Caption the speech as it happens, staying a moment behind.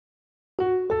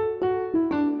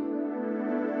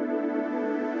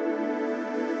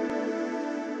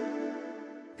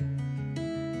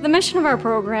The mission of our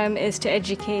program is to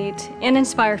educate and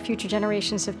inspire future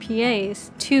generations of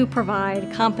PAs to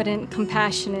provide competent,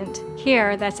 compassionate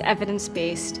care that's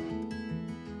evidence-based.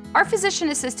 Our physician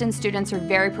assistant students are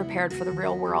very prepared for the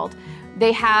real world.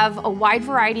 They have a wide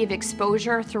variety of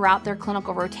exposure throughout their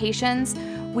clinical rotations.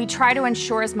 We try to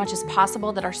ensure as much as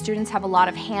possible that our students have a lot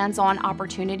of hands-on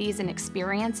opportunities and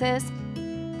experiences.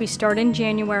 We start in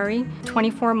January,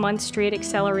 24 months straight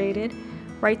accelerated,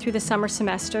 right through the summer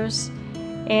semesters,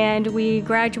 and we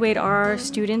graduate our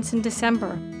students in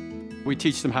December. We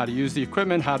teach them how to use the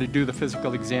equipment, how to do the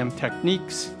physical exam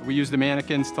techniques. We use the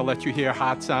mannequins to let you hear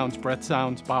heart sounds, breath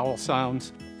sounds, bowel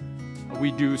sounds.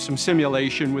 We do some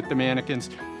simulation with the mannequins,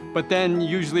 but then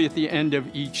usually at the end of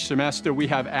each semester we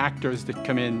have actors that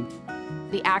come in.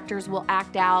 The actors will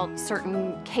act out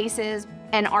certain cases,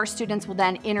 and our students will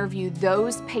then interview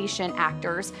those patient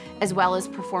actors as well as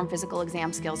perform physical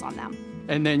exam skills on them.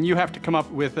 And then you have to come up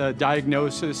with a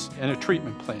diagnosis and a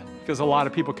treatment plan, because a lot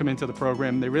of people come into the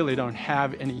program, they really don't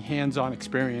have any hands-on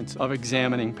experience of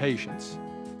examining patients.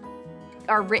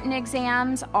 Our written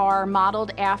exams are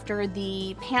modeled after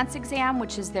the PANCE exam,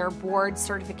 which is their board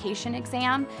certification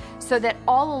exam, so that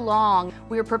all along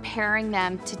we are preparing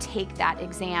them to take that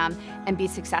exam and be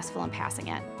successful in passing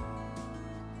it.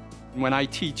 When I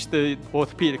teach the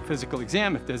orthopedic physical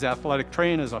exam, if there's athletic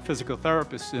trainers or physical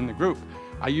therapists in the group,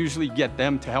 I usually get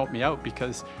them to help me out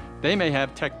because they may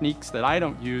have techniques that I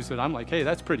don't use that I'm like, hey,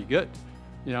 that's pretty good.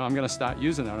 You know, I'm going to start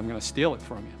using that. I'm going to steal it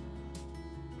from you.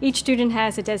 Each student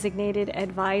has a designated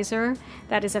advisor,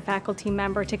 that is a faculty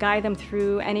member, to guide them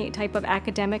through any type of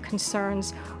academic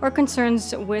concerns or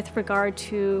concerns with regard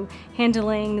to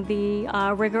handling the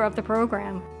rigor of the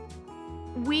program.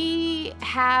 We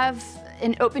have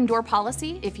an open door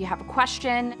policy. If you have a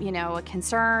question, a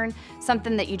concern,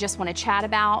 something that you just want to chat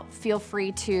about, feel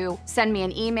free to send me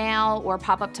an email or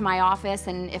pop up to my office,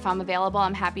 and if I'm available,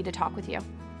 I'm happy to talk with you.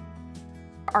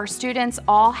 Our students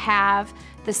all have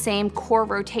the same core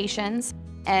rotations,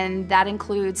 and that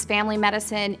includes family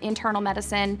medicine, internal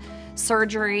medicine,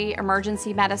 surgery,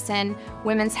 emergency medicine,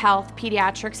 women's health,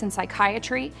 pediatrics, and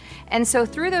psychiatry. And so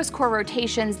through those core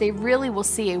rotations, they really will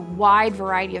see a wide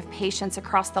variety of patients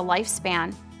across the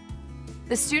lifespan.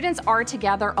 The students are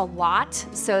together a lot,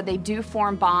 so they do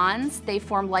form bonds. They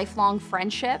form lifelong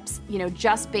friendships,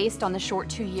 just based on the short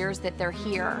 2 years that they're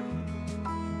here.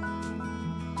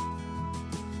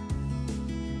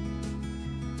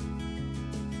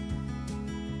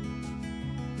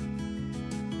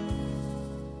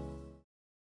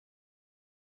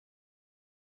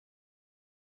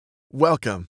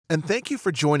 Welcome, and thank you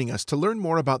for joining us to learn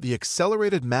more about the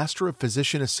Accelerated Master of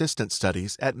Physician Assistant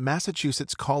Studies at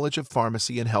Massachusetts College of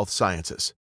Pharmacy and Health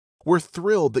Sciences. We're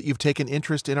thrilled that you've taken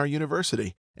interest in our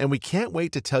university, and we can't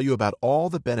wait to tell you about all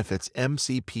the benefits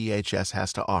MCPHS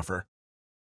has to offer.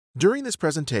 During this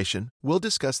presentation, we'll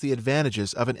discuss the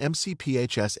advantages of an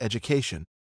MCPHS education,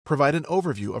 provide an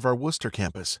overview of our Worcester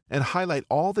campus, and highlight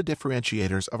all the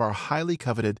differentiators of our highly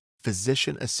coveted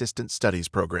Physician Assistant Studies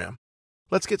program.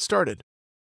 Let's get started.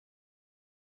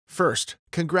 First,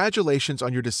 congratulations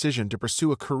on your decision to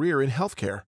pursue a career in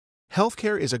healthcare.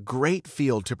 Healthcare is a great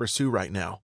field to pursue right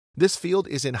now. This field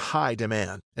is in high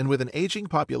demand, and with an aging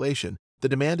population, the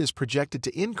demand is projected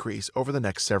to increase over the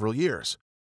next several years.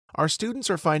 Our students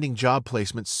are finding job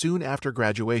placements soon after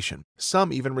graduation,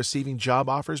 some even receiving job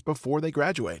offers before they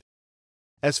graduate.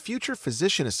 As future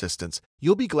physician assistants,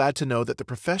 you'll be glad to know that the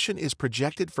profession is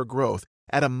projected for growth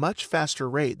at a much faster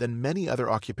rate than many other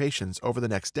occupations over the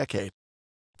next decade.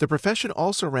 The profession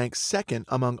also ranks second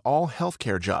among all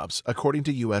healthcare jobs, according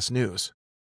to U.S. News.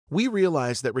 We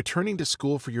realize that returning to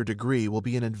school for your degree will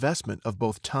be an investment of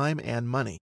both time and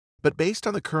money, but based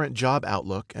on the current job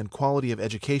outlook and quality of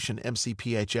education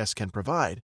MCPHS can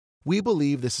provide, we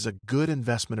believe this is a good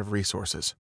investment of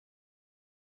resources.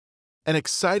 An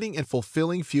exciting and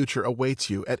fulfilling future awaits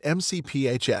you at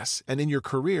MCPHS and in your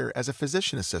career as a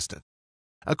physician assistant.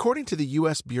 According to the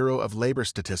U.S. Bureau of Labor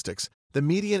Statistics, the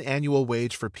median annual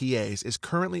wage for PAs is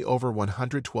currently over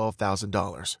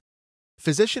 $112,000.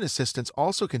 Physician assistants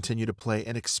also continue to play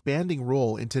an expanding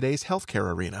role in today's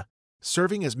healthcare arena,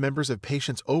 serving as members of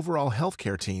patients' overall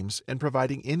healthcare teams and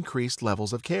providing increased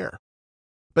levels of care.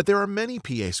 But there are many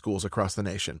PA schools across the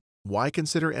nation. Why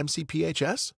consider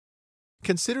MCPHS?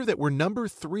 Consider that we're number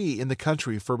 3 in the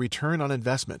country for return on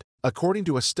investment, according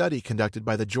to a study conducted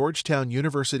by the Georgetown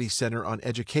University Center on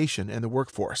Education and the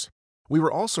Workforce. We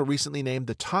were also recently named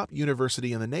the top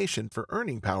university in the nation for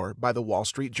earning power by the Wall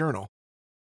Street Journal.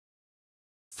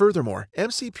 Furthermore,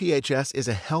 MCPHS is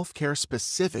a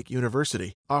healthcare-specific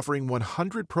university offering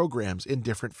 100 programs in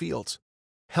different fields.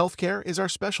 Healthcare is our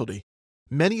specialty.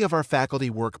 Many of our faculty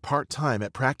work part-time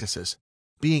at practices.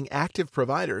 Being active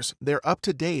providers, they're up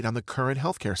to date on the current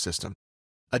healthcare system.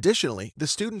 Additionally, the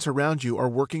students around you are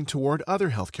working toward other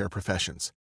healthcare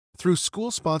professions. Through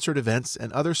school-sponsored events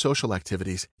and other social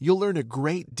activities, you'll learn a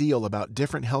great deal about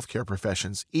different healthcare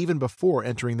professions even before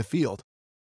entering the field.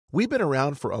 We've been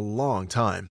around for a long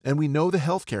time, and we know the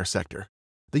healthcare sector.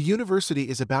 The university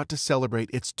is about to celebrate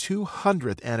its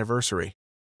 200th anniversary.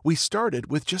 We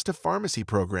started with just a pharmacy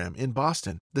program in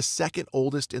Boston, the second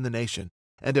oldest in the nation,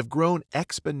 and have grown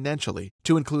exponentially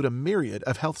to include a myriad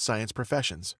of health science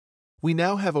professions. We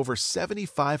now have over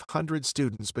 7,500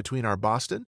 students between our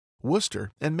Boston,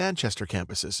 Worcester, and Manchester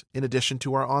campuses, in addition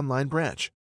to our online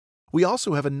branch. We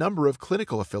also have a number of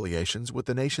clinical affiliations with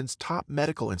the nation's top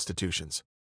medical institutions.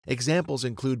 Examples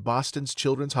include Boston's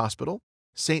Children's Hospital,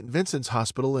 St. Vincent's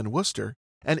Hospital in Worcester,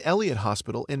 and Elliott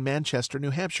Hospital in Manchester,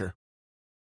 New Hampshire.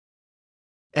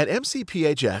 At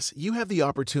MCPHS, you have the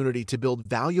opportunity to build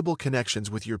valuable connections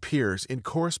with your peers in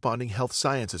corresponding health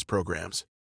sciences programs.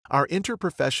 Our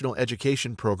interprofessional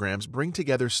education programs bring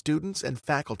together students and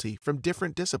faculty from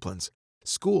different disciplines,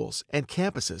 schools, and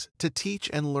campuses to teach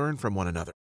and learn from one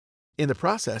another. In the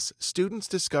process, students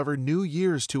discover new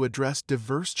years to address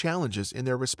diverse challenges in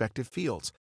their respective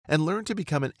fields and learn to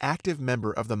become an active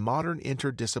member of the modern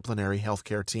interdisciplinary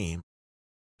healthcare team.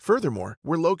 Furthermore,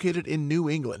 we're located in New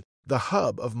England, the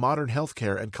hub of modern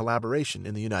healthcare and collaboration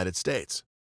in the United States.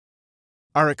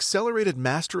 Our accelerated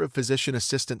Master of Physician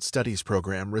Assistant Studies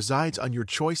program resides on your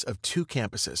choice of two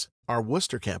campuses, our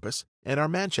Worcester campus and our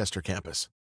Manchester campus.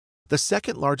 The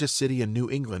second largest city in New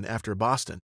England after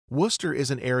Boston, Worcester is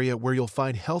an area where you'll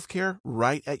find healthcare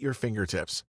right at your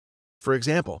fingertips. For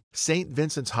example, St.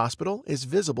 Vincent's Hospital is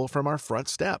visible from our front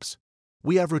steps.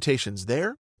 We have rotations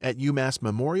there, at UMass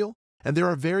Memorial, and there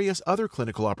are various other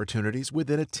clinical opportunities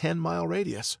within a 10-mile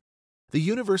radius. The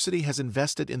university has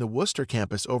invested in the Worcester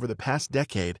campus over the past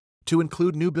decade to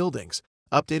include new buildings,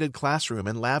 updated classroom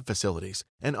and lab facilities,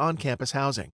 and on-campus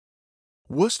housing.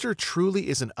 Worcester truly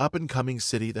is an up-and-coming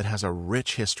city that has a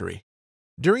rich history.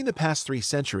 During the past 3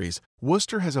 centuries,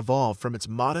 Worcester has evolved from its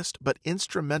modest but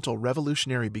instrumental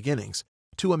revolutionary beginnings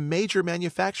to a major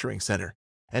manufacturing center,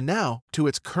 and now to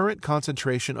its current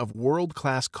concentration of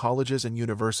world-class colleges and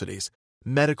universities,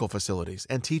 medical facilities,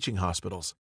 and teaching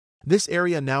hospitals. This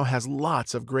area now has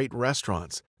lots of great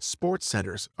restaurants, sports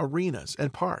centers, arenas,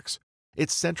 and parks.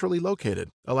 It's centrally located,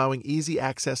 allowing easy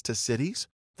access to cities,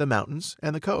 the mountains,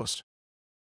 and the coast.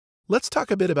 Let's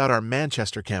talk a bit about our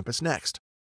Manchester campus next.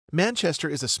 Manchester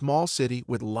is a small city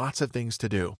with lots of things to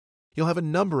do. You'll have a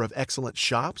number of excellent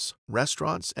shops,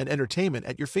 restaurants, and entertainment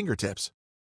at your fingertips.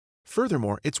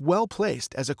 Furthermore, it's well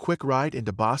placed as a quick ride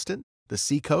into Boston, the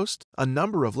seacoast, a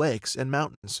number of lakes, and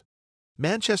mountains.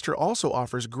 Manchester also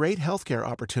offers great healthcare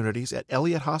opportunities at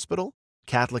Elliott Hospital,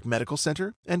 Catholic Medical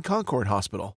Center, and Concord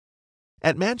Hospital.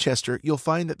 At Manchester, you'll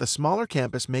find that the smaller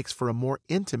campus makes for a more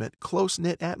intimate,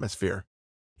 close-knit atmosphere.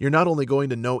 You're not only going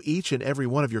to know each and every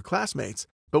one of your classmates,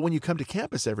 but when you come to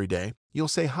campus every day, you'll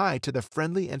say hi to the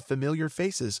friendly and familiar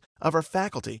faces of our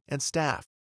faculty and staff.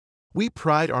 We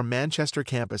pride our Manchester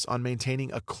campus on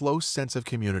maintaining a close sense of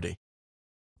community.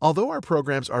 Although our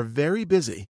programs are very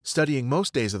busy, studying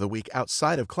most days of the week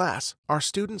outside of class, our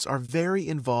students are very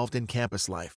involved in campus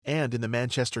life and in the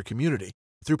Manchester community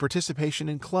through participation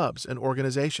in clubs and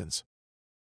organizations.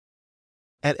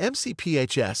 At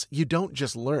MCPHS, you don't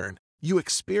just learn, you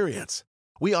experience.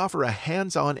 We offer a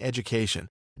hands-on education,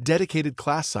 dedicated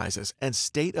class sizes, and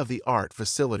state-of-the-art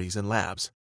facilities and labs.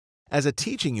 As a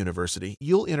teaching university,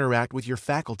 you'll interact with your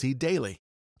faculty daily.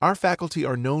 Our faculty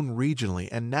are known regionally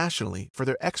and nationally for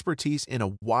their expertise in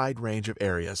a wide range of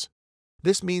areas.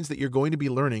 This means that you're going to be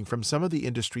learning from some of the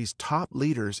industry's top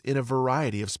leaders in a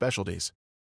variety of specialties.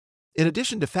 In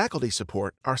addition to faculty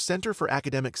support, our Center for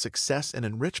Academic Success and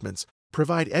Enrichments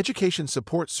provide education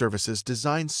support services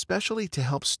designed specially to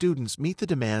help students meet the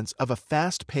demands of a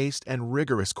fast-paced and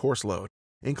rigorous course load,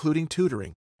 including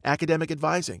tutoring, academic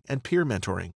advising, and peer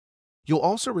mentoring. You'll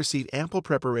also receive ample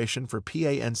preparation for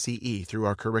PANCE through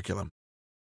our curriculum.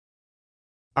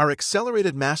 Our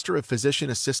accelerated Master of Physician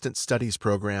Assistant Studies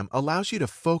program allows you to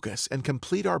focus and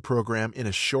complete our program in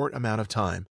a short amount of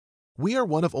time. We are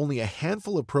one of only a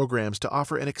handful of programs to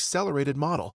offer an accelerated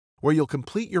model, where you'll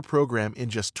complete your program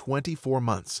in just 24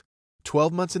 months,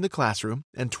 12 months in the classroom,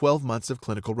 and 12 months of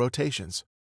clinical rotations.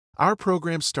 Our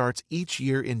program starts each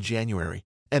year in January,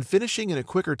 and finishing in a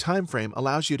quicker time frame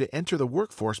allows you to enter the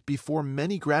workforce before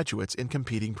many graduates in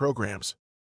competing programs.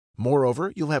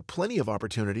 Moreover, you'll have plenty of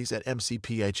opportunities at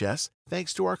MCPHS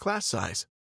thanks to our class size.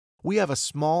 We have a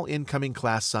small incoming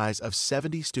class size of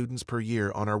 70 students per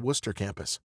year on our Worcester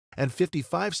campus, and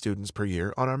 55 students per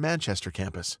year on our Manchester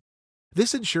campus.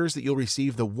 This ensures that you'll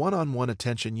receive the one-on-one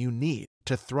attention you need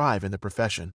to thrive in the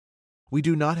profession. We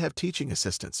do not have teaching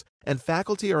assistants, and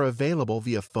faculty are available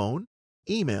via phone,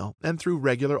 email, and through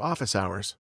regular office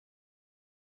hours.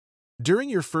 During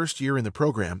your first year in the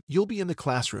program, you'll be in the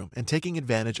classroom and taking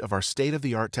advantage of our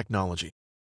state-of-the-art technology.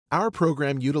 Our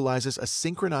program utilizes a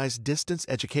synchronized distance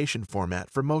education format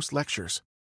for most lectures.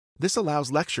 This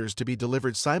allows lectures to be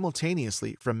delivered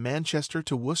simultaneously from Manchester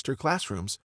to Worcester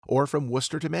classrooms or from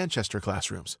Worcester to Manchester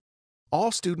classrooms.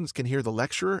 All students can hear the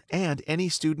lecturer and any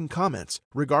student comments,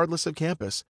 regardless of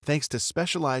campus, thanks to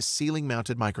specialized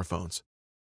ceiling-mounted microphones.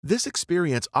 This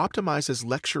experience optimizes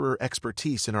lecturer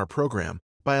expertise in our program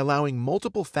by allowing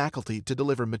multiple faculty to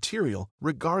deliver material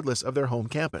regardless of their home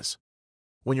campus.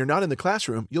 When you're not in the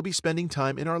classroom, you'll be spending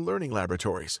time in our learning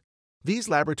laboratories. These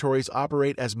laboratories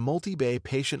operate as multi-bay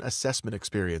patient assessment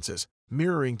experiences,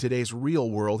 mirroring today's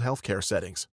real-world healthcare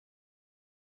settings.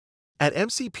 At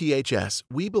MCPHS,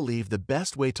 we believe the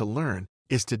best way to learn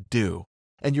is to do,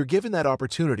 and you're given that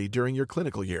opportunity during your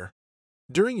clinical year.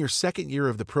 During your second year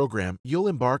of the program, you'll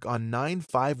embark on 9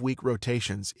 5-week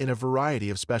rotations in a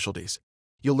variety of specialties.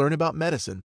 You'll learn about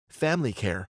medicine, family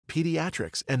care,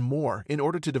 pediatrics, and more in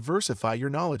order to diversify your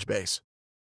knowledge base.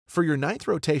 For your 9th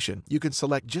rotation, you can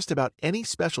select just about any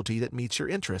specialty that meets your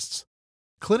interests.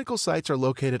 Clinical sites are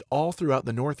located all throughout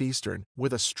the Northeastern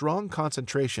with a strong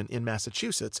concentration in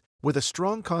Massachusetts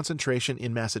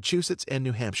and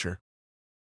New Hampshire.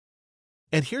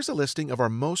 And here's a listing of our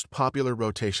most popular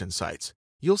rotation sites.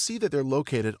 You'll see that they're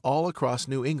located all across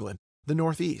New England, the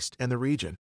Northeast, and the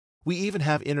region. We even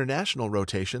have international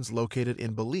rotations located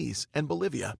in Belize and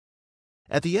Bolivia.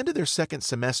 At the end of their second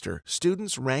semester,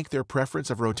 students rank their preference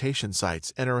of rotation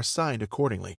sites and are assigned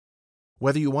accordingly.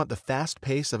 Whether you want the fast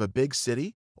pace of a big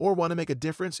city or want to make a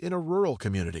difference in a rural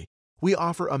community, we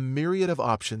offer a myriad of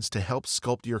options to help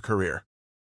sculpt your career.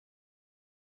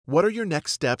 What are your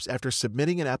next steps after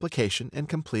submitting an application and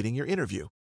completing your interview?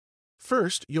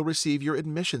 First, you'll receive your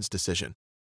admissions decision.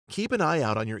 Keep an eye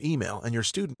out on your email and your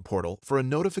student portal for a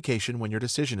notification when your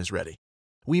decision is ready.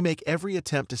 We make every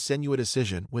attempt to send you a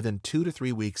decision within 2 to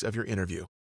 3 weeks of your interview.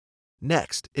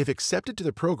 Next, if accepted to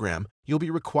the program, you'll be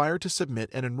required to submit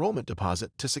an enrollment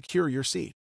deposit to secure your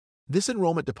seat. This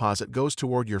enrollment deposit goes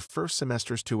toward your first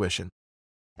semester's tuition.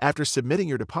 After submitting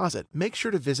your deposit, make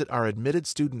sure to visit our admitted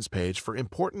students page for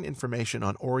important information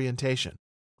on orientation,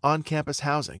 on-campus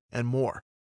housing, and more.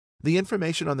 The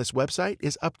information on this website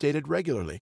is updated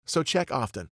regularly, so check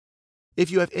often. If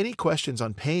you have any questions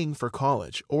on paying for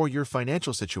college or your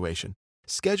financial situation,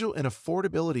 schedule an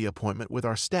affordability appointment with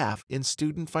our staff in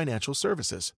Student Financial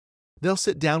Services. They'll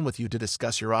sit down with you to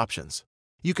discuss your options.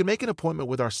 You can make an appointment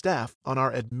with our staff on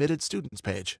our Admitted Students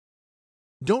page.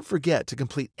 Don't forget to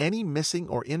complete any missing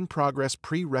or in-progress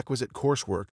prerequisite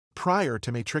coursework prior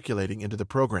to matriculating into the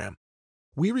program.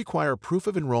 We require proof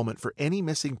of enrollment for any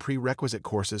missing prerequisite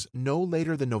courses no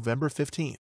later than November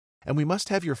 15th, and we must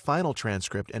have your final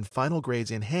transcript and final grades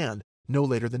in hand no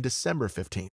later than December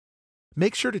 15th.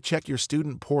 Make sure to check your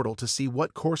student portal to see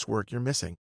what coursework you're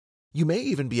missing. You may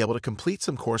even be able to complete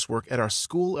some coursework at our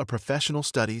School of Professional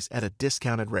Studies at a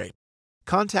discounted rate.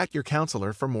 Contact your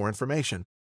counselor for more information.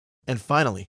 And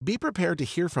finally, be prepared to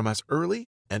hear from us early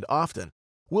and often.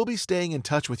 We'll be staying in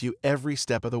touch with you every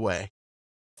step of the way.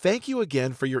 Thank you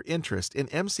again for your interest in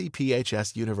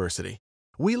MCPHS University.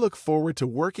 We look forward to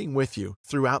working with you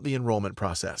throughout the enrollment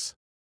process.